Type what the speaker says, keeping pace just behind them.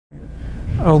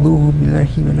أعوذ بالله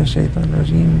من الشيطان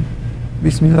الرجيم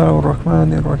بسم الله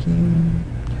الرحمن الرحيم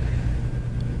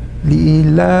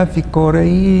لإيلاف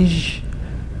قريش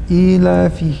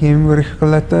إيلافهم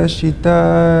رحلة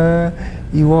الشتاء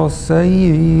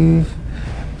والصيف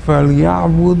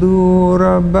فليعبدوا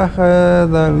رب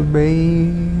هذا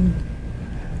البيت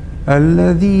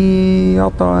الذي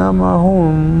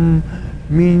أطعمهم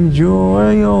من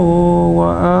جوع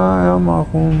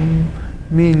وآمنهم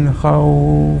من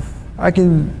خوف. I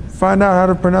can find out how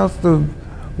to pronounce the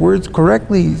words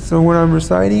correctly, so when I'm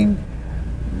reciting,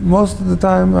 most of the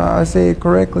time I say it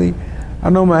correctly.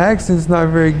 I know my accent's not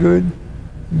very good,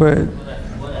 but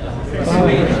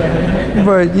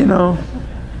you know,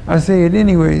 I say it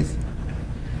anyways.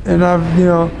 And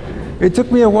it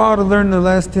took me a while to learn the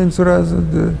last 10 surahs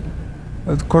of the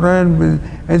Quran,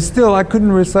 and still I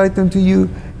couldn't recite them to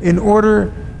you in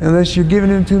order unless you're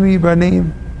giving them to me by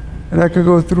name, and I could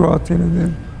go through all 10 of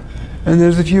them. And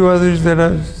there's a few others that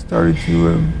I started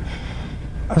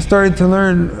to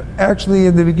learn actually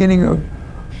in the beginning of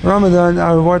Ramadan.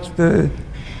 I watched the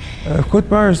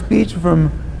khutbah or speech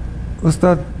from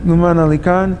Ustad Numan Ali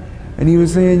Khan, and he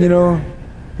was saying, learn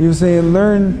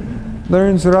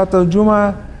Surat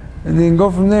al-Jumu'ah and then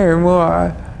go from there. And well,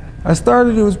 I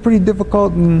started, it was pretty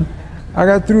difficult, and I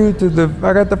got through to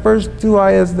I got the first 2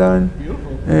 ayahs done.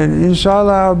 Beautiful. And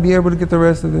inshallah I'll be able to get the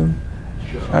rest of them.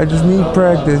 I just need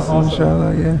practice,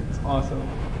 inshallah, yeah. That's awesome.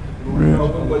 When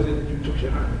was it that you took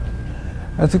Shahada?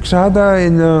 I took Shahada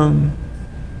in,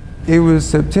 it was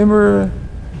September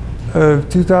of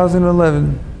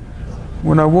 2011.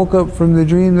 When I woke up from the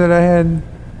dream that I had,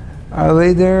 I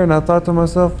lay there and I thought to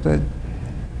myself that,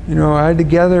 I had to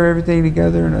gather everything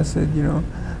together, and I said,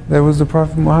 that was the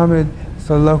Prophet Muhammad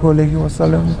sallallahu alaihi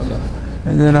wasallam.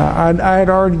 And then I had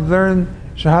already learned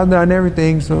Shahada and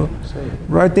everything, so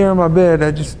right there in my bed,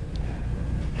 I just,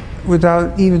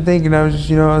 without even thinking, I was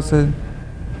just, I said,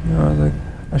 I was like,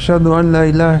 Ashhadu an la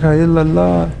ilaha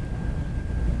illallah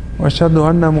wa ashhadu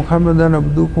anna Muhammadan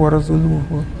abduhu wa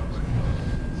rasuluhu.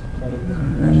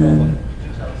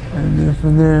 And then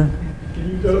from there. Can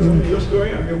you tell us some of your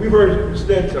story? I mean, we've heard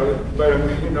Stead tell it, but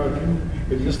if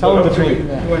you just tell them the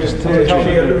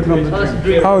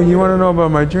dream. Oh, you want to know about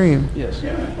my dream? Yes.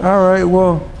 All right.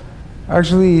 Well,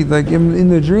 actually, like in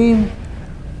the dream,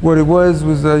 what it was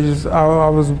I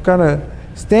was kind of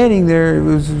standing there. It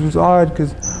was odd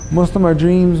because most of my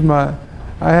dreams, I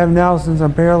have now since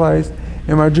I'm paralyzed.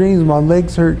 In my dreams, my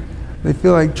legs hurt. They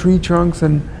feel like tree trunks,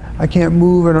 and I can't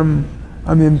move, and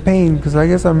I'm in pain because I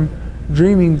guess I'm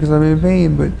dreaming because I'm in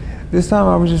pain. But this time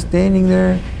I was just standing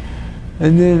there,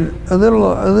 and then a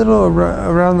little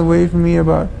around the way from me,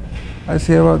 I'd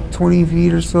say about 20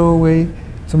 feet or so away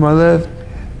to my left.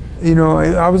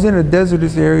 I was in a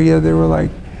desertous area. There were like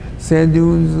sand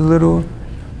dunes a little,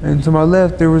 and to my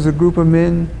left there was a group of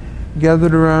men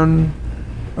gathered around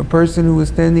a person who was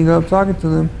standing up talking to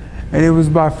them, and it was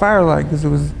by firelight because it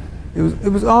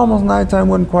was almost nighttime.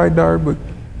 Wasn't quite dark, but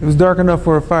it was dark enough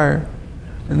for a fire,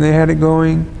 and they had it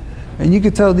going, and you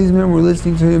could tell these men were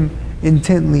listening to him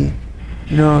intently.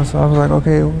 So I was like,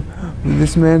 okay, well,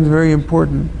 this man's very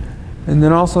important. And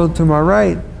then also to my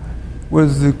right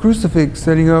was the crucifix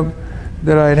setting up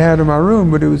that I had in my room,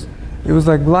 but it was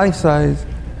like life size.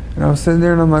 And I was sitting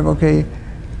there and I'm like, okay,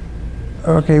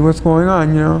 what's going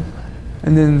on,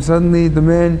 And then suddenly the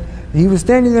man, he was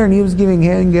standing there and he was giving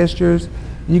hand gestures.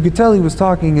 And you could tell he was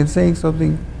talking and saying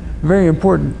something very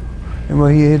important. And well,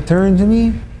 he had turned to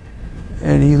me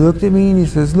and he looked at me and he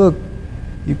says, look,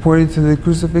 he pointed to the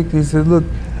crucifix and he said, look,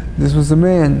 this was a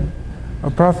man,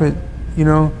 a prophet,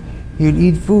 He'd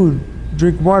eat food,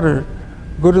 drink water,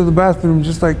 go to the bathroom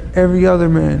just like every other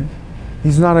man.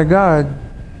 He's not a god,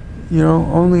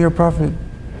 only a prophet.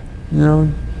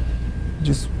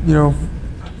 Just,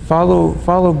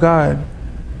 follow God,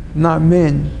 not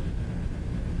men.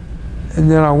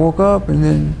 And then I woke up, and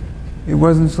then it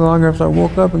wasn't so long after I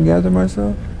woke up and gathered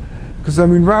myself. Because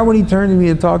right when he turned to me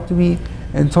and talked to me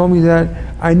and told me that,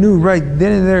 I knew right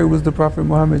then and there it was the Prophet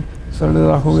Muhammad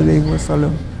sallallahu alaihi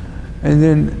wasallam. And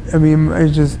then,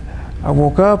 I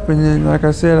woke up, and then, like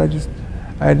I said,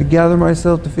 I had to gather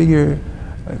myself to figure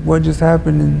what just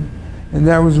happened, and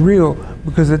that was real.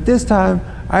 Because at this time,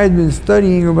 I had been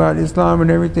studying about Islam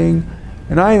and everything,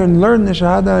 and I even learned the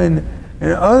Shahada and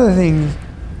other things,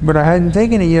 but I hadn't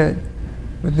taken it yet.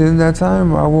 But then that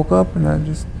time, I woke up, and I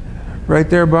just, right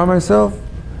there by myself,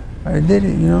 I did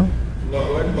it,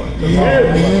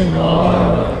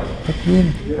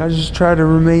 I just try to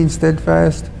remain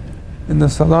steadfast in the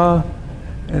salah,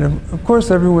 and of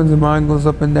course everyone's mind goes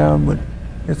up and down, but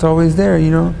it's always there,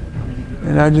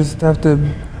 And I just have to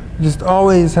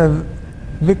always have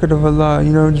dhikr of Allah,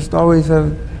 you know, just always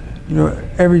have, you know,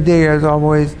 every day as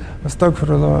always,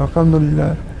 astaghfirullah,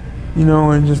 alhamdulillah, you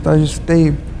know, and I just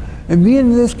stay. And being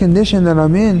in this condition that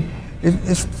I'm in,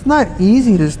 it's not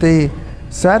easy to stay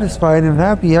satisfied and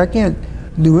happy. I can't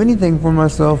do anything for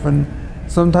myself, and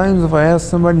sometimes if I ask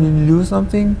somebody to do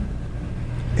something,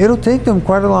 it'll take them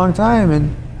quite a long time,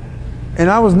 and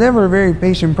I was never a very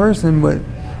patient person, but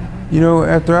you know,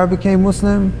 after I became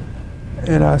Muslim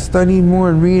and I studied more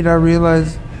and read, I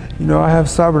realized, you know, I have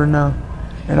sabr now,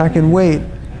 and I can wait,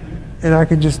 and I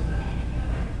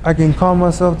can calm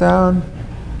myself down,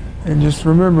 and just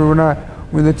remember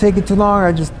when they take it too long,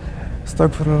 I just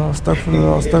astaghfirullah,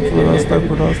 astaghfirullah, astaghfirullah,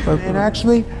 astaghfirullah, astaghfirullah. And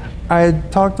actually, I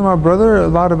had talked to my brother a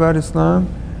lot about Islam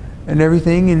and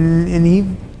everything, and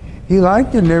he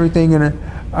liked it and everything, and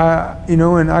you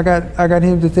know, and I got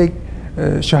him to take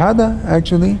Shahada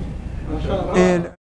actually, and